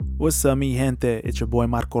What's up, mi gente? It's your boy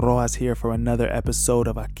Marco Rojas here for another episode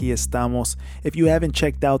of Aquí Estamos. If you haven't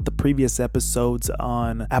checked out the previous episodes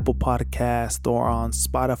on Apple Podcast or on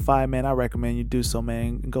Spotify, man, I recommend you do so,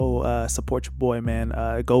 man. Go support your boy,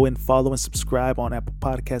 man. Go and follow and subscribe on Apple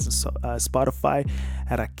Podcasts and Spotify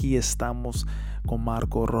at Aquí Estamos con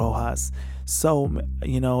Marco Rojas. So,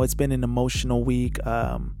 it's been an emotional week.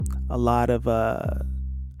 A lot of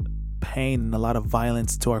pain and a lot of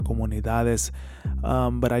violence to our comunidades.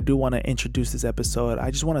 But I do want to introduce this episode. I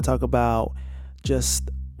just want to talk about just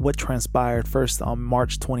what transpired first on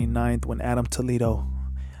March 29th when Adam Toledo,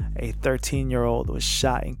 a 13-year-old, was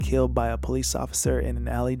shot and killed by a police officer in an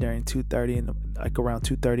alley during around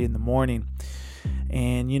 2:30 in the morning.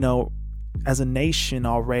 And, as a nation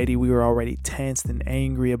already, we were already tensed and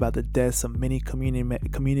angry about the deaths of many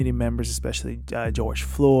community members, especially George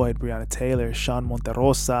Floyd, Breonna Taylor, Sean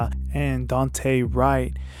Monterosa, and Daunte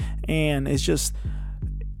Wright. And it's just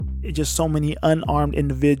so many unarmed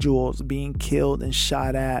individuals being killed and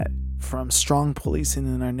shot at from strong policing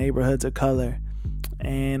in our neighborhoods of color.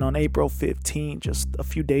 And on April 15th, just a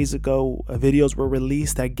few days ago, videos were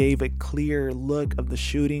released that gave a clear look of the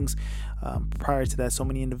shootings. Prior to that, so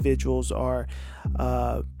many individuals are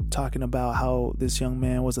talking about how this young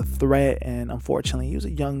man was a threat, and unfortunately he was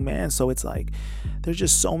a young man. So it's like there's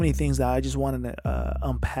just so many things that I just wanted to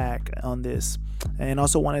unpack on this, and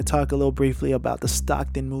also want to talk a little briefly about the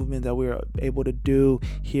Stockton movement that we were able to do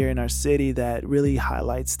here in our city that really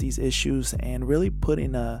highlights these issues and really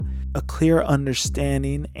putting a clear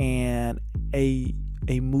understanding and a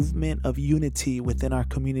movement of unity within our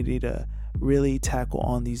community to really tackle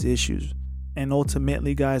on these issues. And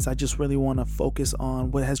ultimately, guys, I just really want to focus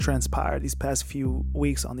on what has transpired these past few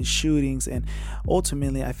weeks on these shootings. And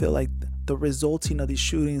ultimately, I feel like the resulting of these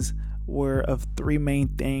shootings were of three main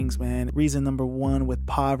things, man. Reason number one, with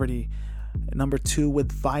poverty. Number two,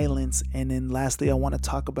 with violence. And then lastly, I want to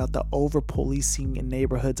talk about the over-policing in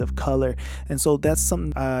neighborhoods of color. And so that's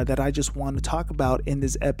something that I just want to talk about in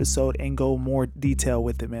this episode and go more detail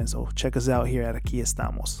with it, man. So check us out here at Aquí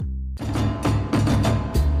Estamos.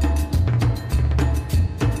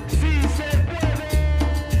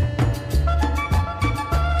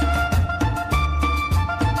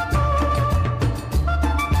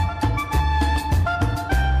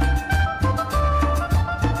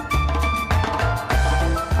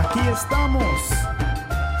 Estamos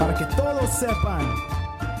para que todos sepan.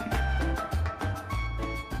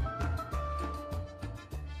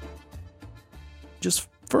 Just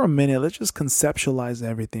for a minute, let's just conceptualize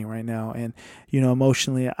everything right now. And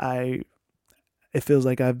emotionally, it feels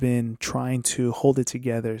like I've been trying to hold it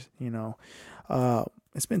together.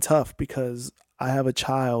 It's been tough because I have a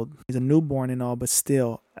child. He's a newborn and all, but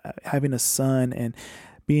still having a son and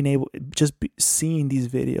being able seeing these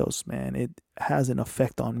videos, man, it has an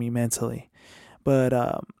effect on me mentally. But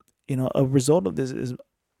a result of this is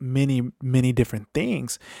many, many different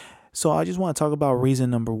things. So I just want to talk about reason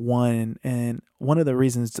number one, and one of the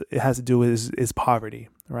reasons it has to do with is poverty,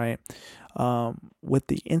 right? With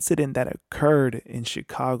the incident that occurred in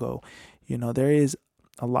Chicago, there is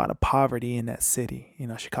a lot of poverty in that city.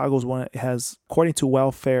 Chicago's according to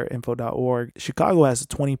welfareinfo.org, Chicago has a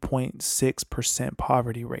 20.6%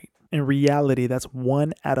 poverty rate. In reality, that's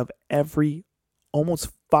 1 out of every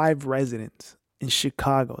almost 5 residents in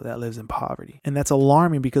Chicago that lives in poverty. And that's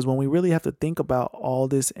alarming because when we really have to think about all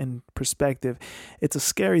this in perspective, it's a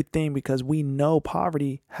scary thing because we know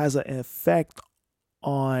poverty has an effect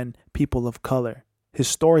on people of color.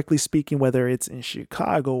 Historically speaking, whether it's in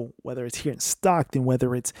Chicago, whether it's here in Stockton,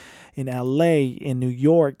 whether it's in LA, in New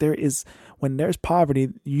York, when there's poverty,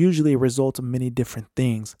 usually a result of many different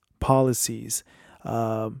things, policies,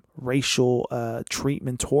 racial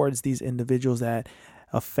treatment towards these individuals that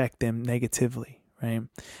affect them negatively, right?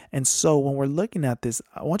 And so when we're looking at this,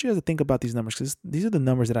 I want you guys to think about these numbers because these are the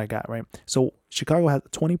numbers that I got, right? So Chicago has a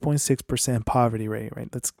 20.6% poverty rate,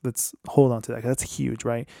 right? Let's hold on to that. That's huge,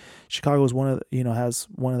 right? Chicago is has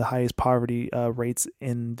one of the highest poverty rates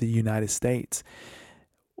in the United States.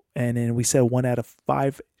 And then we said 1 out of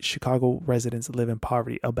 5 Chicago residents live in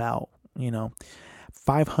poverty.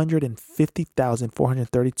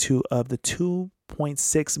 550,432 of the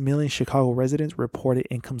 2.6 million Chicago residents reported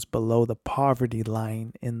incomes below the poverty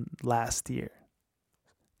line in last year.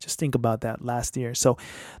 Just think about that, last year. So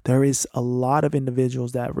there is a lot of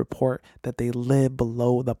individuals that report that they live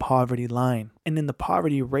below the poverty line. And then the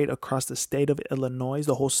poverty rate across the state of Illinois,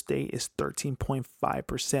 the whole state, is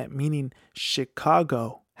 13.5%, meaning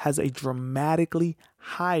Chicago has a dramatically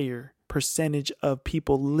higher percentage of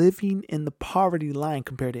people living in the poverty line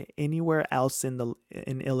compared to anywhere else in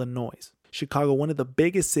Illinois. Chicago, one of the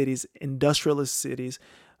biggest cities, industrialist cities,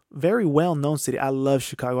 very well-known city. I love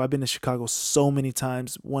Chicago. I've been to Chicago so many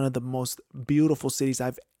times. One of the most beautiful cities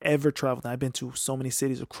I've ever traveled. I've been to so many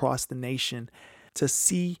cities across the nation. To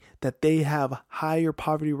see that they have higher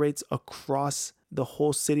poverty rates across the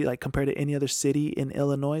whole city, like compared to any other city in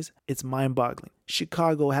Illinois, it's mind-boggling.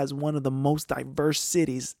 Chicago has one of the most diverse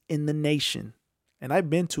cities in the nation. And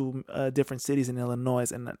I've been to different cities in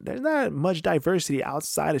Illinois, and there's not much diversity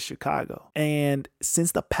outside of Chicago. And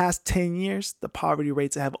since the past 10 years, the poverty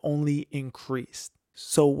rates have only increased.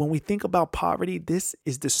 So when we think about poverty, this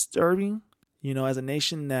is disturbing, as a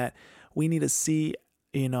nation, that we need to see,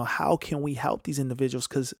 how can we help these individuals?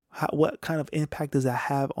 Because what kind of impact does that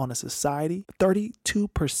have on a society?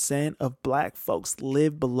 32% of Black folks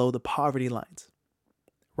live below the poverty lines.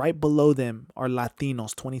 Right below them are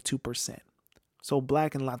Latinos, 22%. So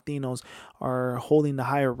Black and Latinos are holding the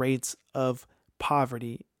higher rates of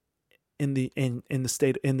poverty in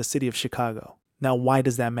the city of Chicago. Now, why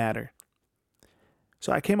does that matter?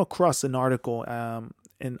 So I came across an article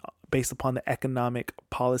based upon the Economic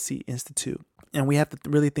Policy Institute, and we have to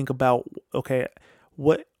really think about, okay,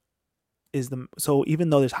 so even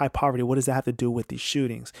though there's high poverty, what does that have to do with these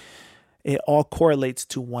shootings? It all correlates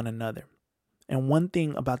to one another. And one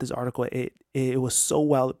thing about this article, it was so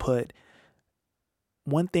well put.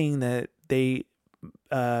 One thing that they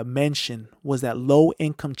mentioned was that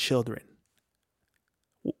low-income children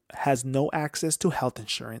has no access to health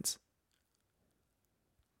insurance,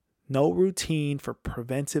 no routine for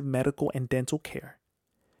preventive medical and dental care,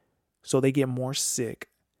 so they get more sick,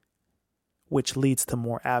 which leads to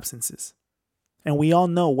more absences. And we all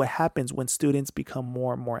know what happens when students become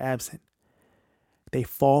more and more absent. They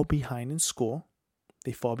fall behind in school,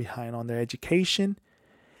 they fall behind on their education,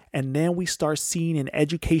 and then we start seeing an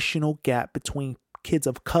educational gap between kids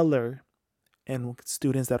of color and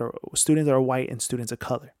students that are white and students of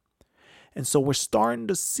color. And so we're starting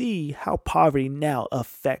to see how poverty now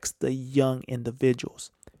affects the young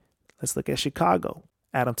individuals. Let's look at Chicago.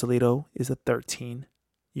 Adam Toledo is a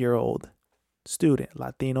 13-year-old student,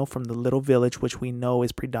 Latino from the little village, which we know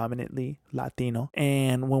is predominantly Latino.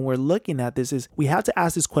 And when we're looking at this, we have to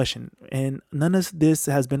ask this question, and none of this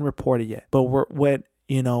has been reported yet, but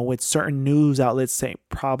with certain news outlets saying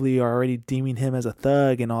probably are already deeming him as a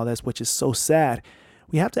thug and all this, which is so sad.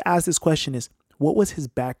 We have to ask this question is, what was his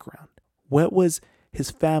background? What was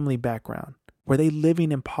his family background? Were they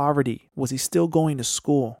living in poverty? Was he still going to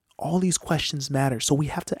school? All these questions matter. So we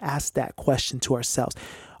have to ask that question to ourselves.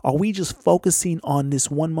 Are we just focusing on this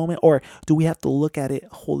one moment, or do we have to look at it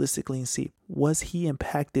holistically and see, was he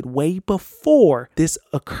impacted way before this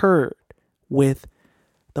occurred with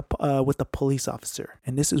the police officer?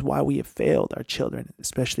 And this is why we have failed our children,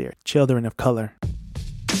 especially our children of color.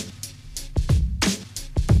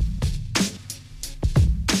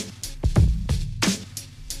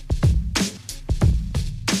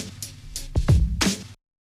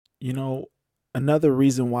 Another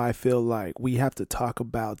reason why I feel like we have to talk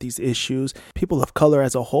about these issues, people of color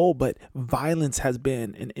as a whole, but violence has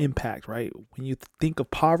been an impact, right? When you think of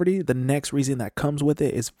poverty, the next reason that comes with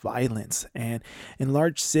it is violence. And in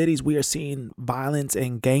large cities, we are seeing violence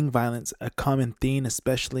and gang violence a common theme,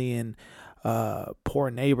 especially in poor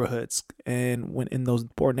neighborhoods. And when in those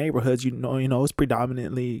poor neighborhoods, it's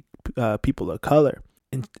predominantly people of color.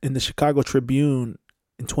 In the Chicago Tribune,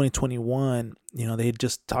 in 2021, they had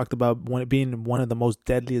just talked about it being one of the most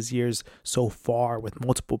deadliest years so far, with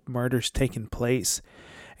multiple murders taking place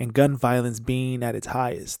and gun violence being at its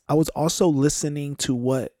highest. I was also listening to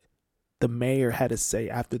what the mayor had to say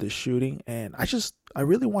after the shooting, and I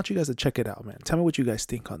really want you guys to check it out, man. Tell me what you guys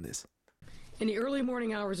think on this. In the early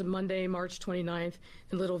morning hours of Monday, March 29th,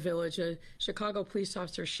 in Little Village, a Chicago police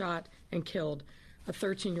officer shot and killed a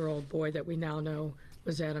 13-year-old boy that we now know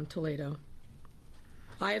was Adam Toledo.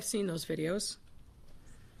 I have seen those videos,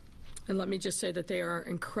 and let me just say that they are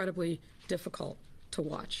incredibly difficult to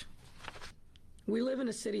watch. We live in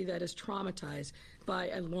a city that is traumatized by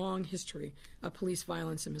a long history of police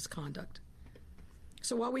violence and misconduct.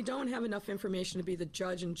 So while we don't have enough information to be the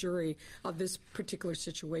judge and jury of this particular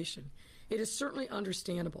situation, it is certainly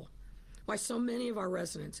understandable why so many of our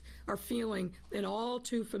residents are feeling an all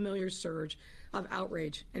too familiar surge of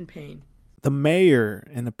outrage and pain. The mayor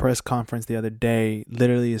in the press conference the other day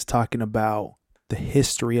literally is talking about the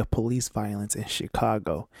history of police violence in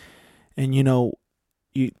Chicago. And,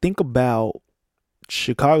 you think about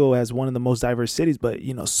Chicago as one of the most diverse cities, but,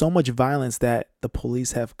 so much violence that the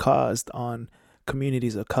police have caused on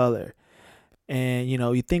communities of color. And,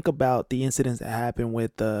 you think about the incidents that happened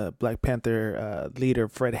with the Black Panther leader,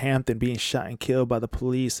 Fred Hampton, being shot and killed by the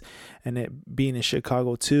police, and it being in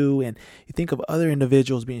Chicago too. And you think of other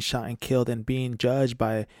individuals being shot and killed and being judged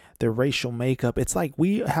by their racial makeup. It's like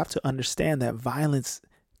we have to understand that violence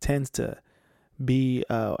tends to be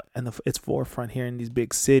in its forefront here in these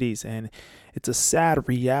big cities. And it's a sad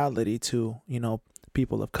reality to,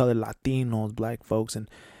 people of color, Latinos, Black folks, and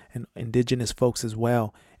indigenous folks as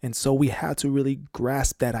well. And so we have to really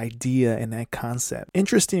grasp that idea and that concept.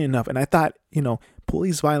 Interesting enough, and I thought,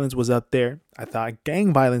 police violence was up there. I thought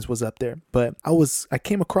gang violence was up there. But I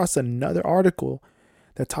came across another article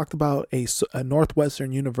that talked about a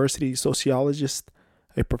Northwestern University sociologist,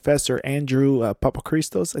 a professor, Andrew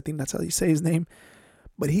Papachristos. I think that's how you say his name.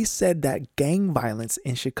 But he said that gang violence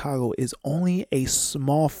in Chicago is only a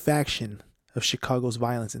small fraction of Chicago's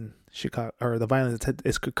violence in Chicago, or the violence that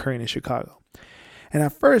is occurring in Chicago. And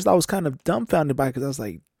at first I was kind of dumbfounded by it, because I was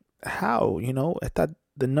like, how? I thought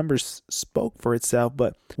the numbers spoke for itself.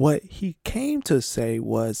 But what he came to say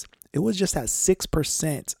was it was just at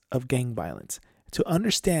 6% of gang violence. To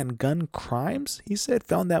understand gun crimes, he said,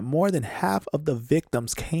 found that more than half of the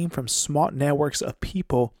victims came from small networks of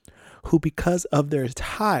people who, because of their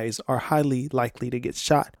ties, are highly likely to get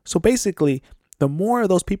shot. So basically, the more of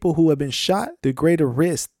those people who have been shot, the greater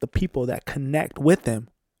risk the people that connect with them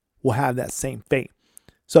will have that same fate.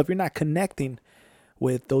 So if you're not connecting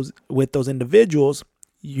with those individuals,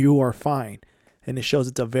 you are fine. And it shows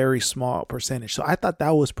it's a very small percentage. So I thought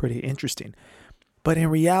that was pretty interesting. But in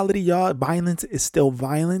reality, y'all, violence is still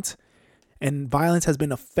violent. And violence has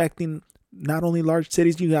been affecting not only large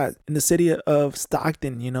cities. You got in the city of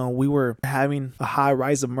Stockton, we were having a high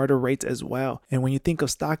rise of murder rates as well. And when you think of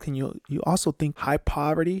Stockton, you also think high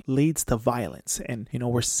poverty leads to violence. And,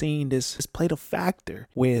 we're seeing this played a factor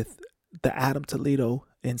with the Adam Toledo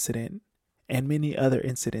incident and many other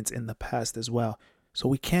incidents in the past as well. So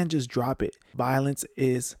we can't just drop it. Violence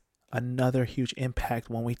is another huge impact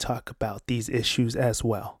when we talk about these issues as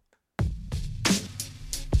well.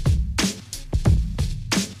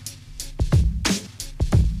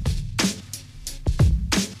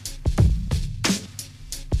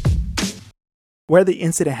 Where the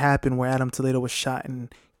incident happened, where Adam Toledo was shot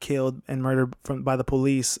and killed and murdered by the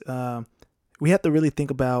police, we have to really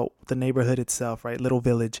think about the neighborhood itself, right? Little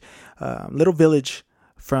Village.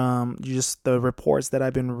 From just the reports that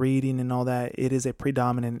I've been reading and all that, it is a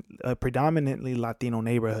predominantly Latino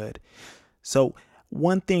neighborhood. So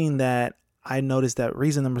one thing that I noticed, that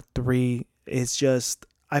reason number 3 is just,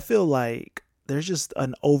 I feel like there's just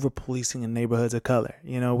an over policing in neighborhoods of color.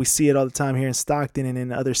 We see it all the time here in Stockton and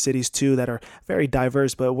in other cities too that are very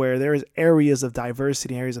diverse, but where there is areas of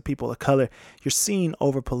diversity, areas of people of color, you're seeing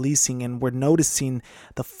over policing. And we're noticing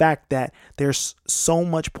the fact that there's so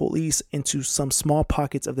much police into some small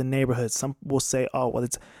pockets of the neighborhood. Some will say, oh, well,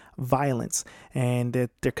 it's violence, and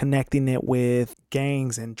that they're connecting it with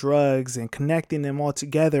gangs and drugs and connecting them all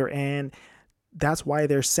together. And that's why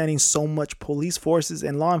they're sending so much police forces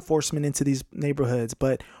and law enforcement into these neighborhoods.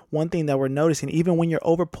 But one thing that we're noticing, even when you're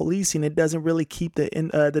over policing, it doesn't really keep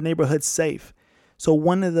the neighborhood safe. So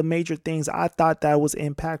one of the major things I thought that was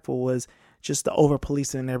impactful was just the over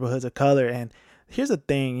policing in neighborhoods of color. And here's the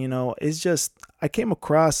thing, it's just, I came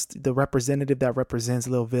across the representative that represents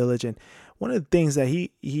Little Village. And one of the things that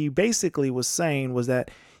he basically was saying was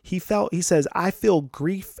that he says, I feel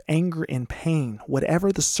grief, anger, and pain.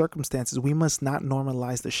 Whatever the circumstances, we must not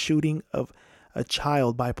normalize the shooting of a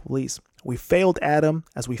child by police. We failed Adam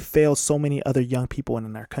as we failed so many other young people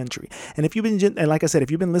in our country. And like I said,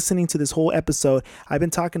 if you've been listening to this whole episode, I've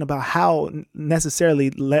been talking about how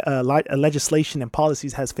necessarily legislation and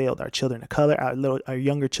policies has failed our children of color, our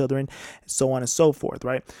younger children, so on and so forth,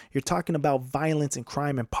 right? You're talking about violence and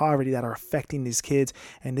crime and poverty that are affecting these kids.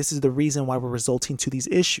 And this is the reason why we're resulting to these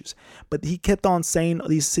issues. But he kept on saying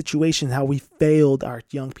these situations, how we failed our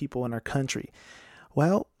young people in our country.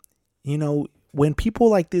 Well, when people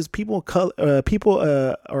like this, people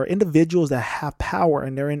or individuals that have power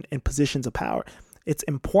and they're in positions of power, it's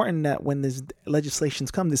important that when these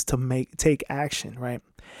legislations come, this to take action, right?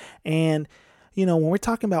 And, when we're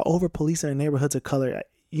talking about over policing in neighborhoods of color,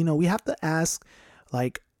 we have to ask,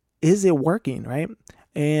 like, is it working, right?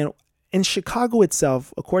 And in Chicago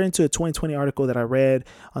itself, according to a 2020 article that I read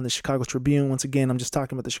on the Chicago Tribune, once again, I'm just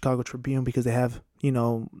talking about the Chicago Tribune because they have,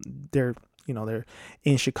 they're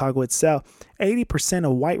in Chicago itself, 80%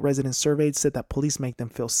 of white residents surveyed said that police make them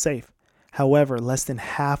feel safe. However, less than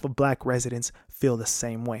half of black residents feel the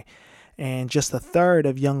same way. And just a third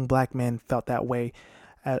of young black men felt that way.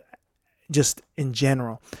 just in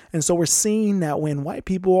general. And so we're seeing that when white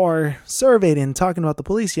people are surveyed and talking about the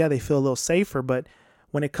police, yeah, they feel a little safer. But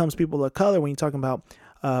when it comes to people of color, when you're talking about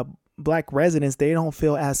black residents, they don't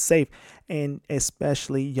feel as safe. And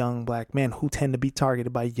especially young black men who tend to be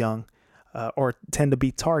targeted by or tend to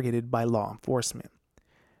be targeted by law enforcement.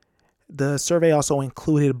 The survey also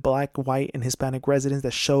included black, white, and Hispanic residents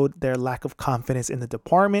that showed their lack of confidence in the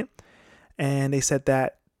department. And they said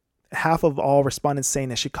that half of all respondents saying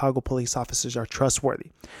that Chicago police officers are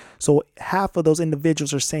trustworthy. So half of those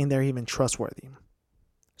individuals are saying they're even trustworthy.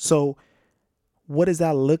 So what does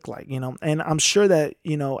that look like? And I'm sure that,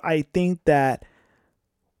 I think that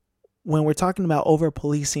when we're talking about over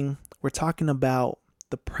policing, we're talking about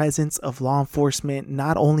the presence of law enforcement,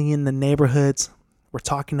 not only in the neighborhoods, we're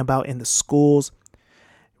talking about in the schools,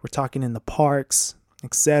 we're talking in the parks,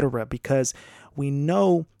 etc. Because we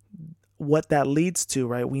know what that leads to,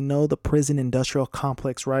 right? We know the prison industrial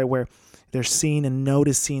complex, right? Where they're seeing and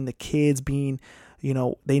noticing the kids being,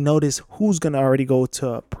 they notice who's going to already go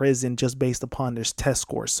to prison just based upon their test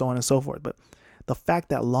scores, so on and so forth. But the fact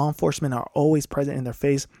that law enforcement are always present in their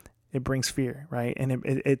face, it brings fear, right? And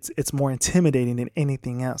it's more intimidating than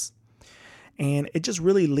anything else. And it just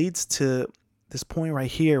really leads to this point right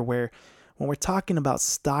here where when we're talking about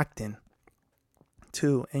Stockton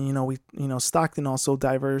too, and Stockton also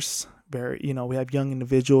diverse, very, we have young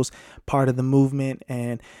individuals part of the movement.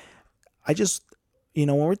 And I just,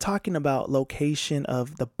 when we're talking about location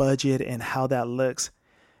of the budget and how that looks,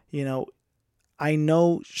 I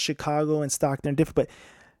know Chicago and Stockton are different, but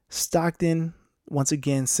Stockton, once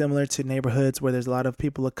again, similar to neighborhoods where there's a lot of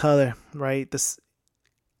people of color, right?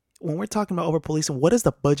 When we're talking about over policing, what does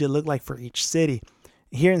the budget look like for each city?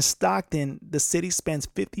 Here in Stockton, the city spends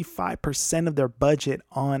 55% of their budget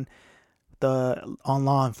on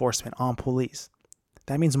law enforcement, on police.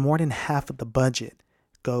 That means more than half of the budget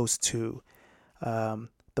goes to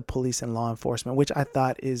the police and law enforcement, which I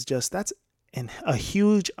thought is that's a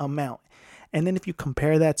huge amount. And then if you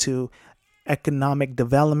compare that to economic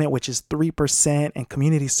development, which is 3%, and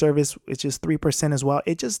community service, which is 3% as well,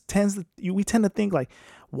 it just we tend to think like,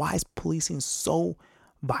 why is policing so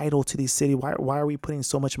vital to these cities? Why are we putting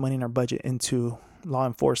so much money in our budget into law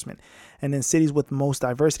enforcement? And then cities with most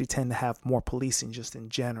diversity tend to have more policing just in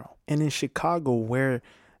general. And in Chicago, where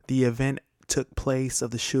the event took place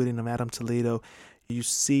of the shooting of Adam Toledo, you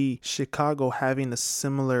see Chicago having a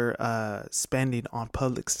similar spending on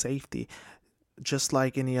public safety, just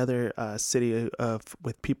like any other city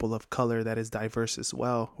with people of color that is diverse as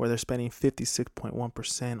well, where they're spending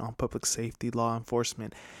 56.1% on public safety, law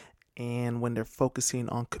enforcement. And when they're focusing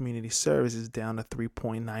on community services, down to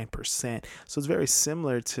 3.9%. So it's very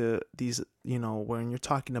similar to these, when you're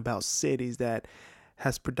talking about cities that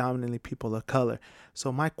has predominantly people of color.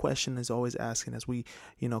 So my question is always asking as we,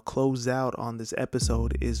 close out on this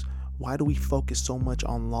episode is, why do we focus so much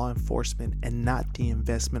on law enforcement and not the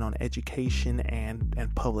investment on education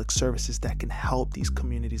and public services that can help these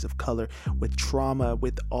communities of color with trauma,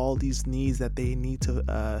 with all these needs that they need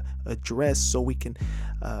to address, so we can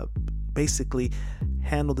basically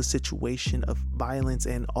handle the situation of violence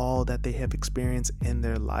and all that they have experienced in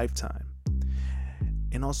their lifetime.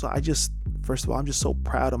 And also, first of all, I'm just so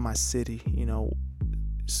proud of my city,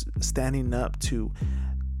 standing up to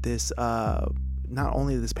this, not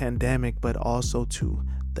only this pandemic, but also to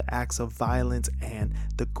the acts of violence and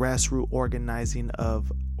the grassroots organizing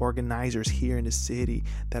of organizers here in the city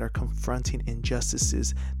that are confronting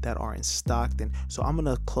injustices that are in Stockton. So I'm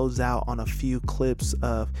going to close out on a few clips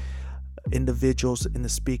of individuals in the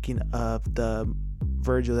speaking of the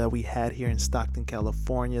Virgil that we had here in Stockton,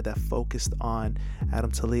 California, that focused on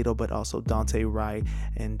Adam Toledo, but also Daunte Wright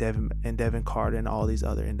and Devin Carter and all these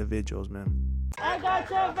other individuals, man. I got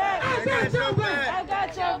your back. I got your back. I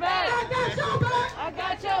got your back. I got your back. I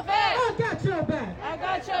got your back. I got your back. I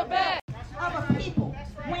got your back. Of a people,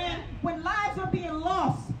 when lives are being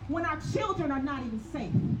lost, when our children are not even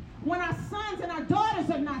safe, when our sons and our daughters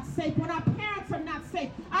are not safe, when our parents are not safe,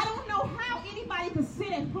 I don't know how anybody could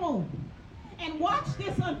sit at home and watch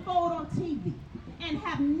this unfold on TV and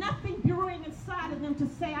have nothing brewing inside of them to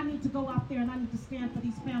say, I need to go out there and I need to stand for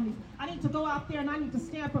these families. I need to go out there and I need to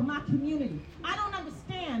stand for my community. I don't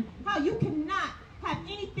understand how you cannot have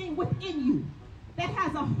anything within you that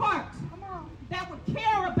has a heart that would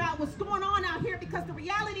care about what's going on out here, because the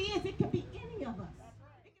reality is it could be any of us.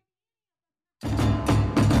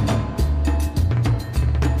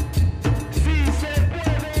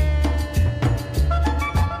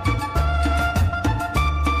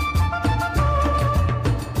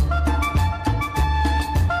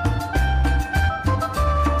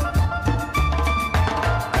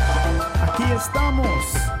 Aquí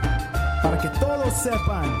estamos. para que todos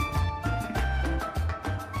sepan